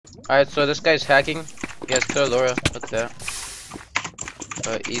Alright, so this guy's hacking. He has Killer Laura. Look at that.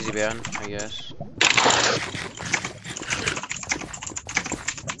 Easy ban, I guess.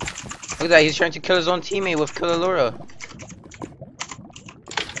 Look at that, he's trying to kill his own teammate with Killer Laura.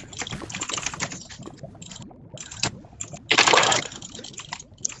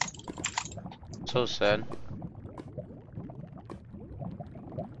 So sad.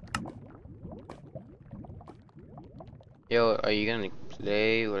 Yo, are you gonna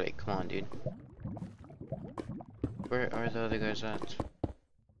play or like, come on, dude? Where are the other guys at?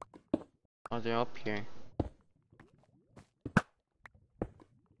 Oh, they're up here.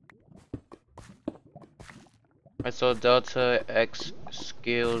 I saw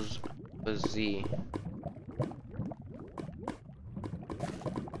DELTAxSKILLZz.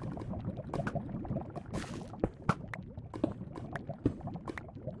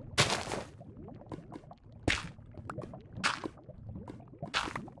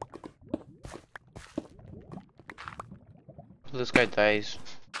 This guy dies,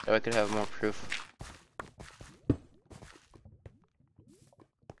 so I could have more proof.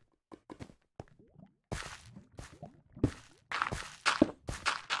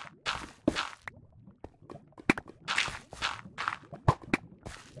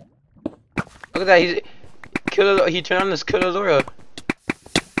 Look at that, he turned on this Killer Laura.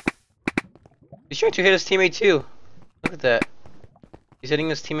 He's trying to hit his teammate too. Look at that. He's hitting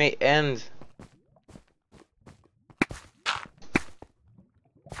his teammate and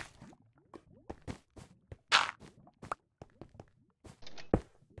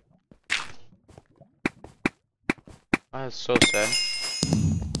oh, that's so sad.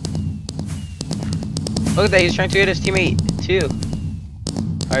 Look at that, he's trying to hit his teammate too.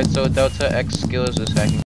 Alright, so DELTAxSKILLZz is hacking.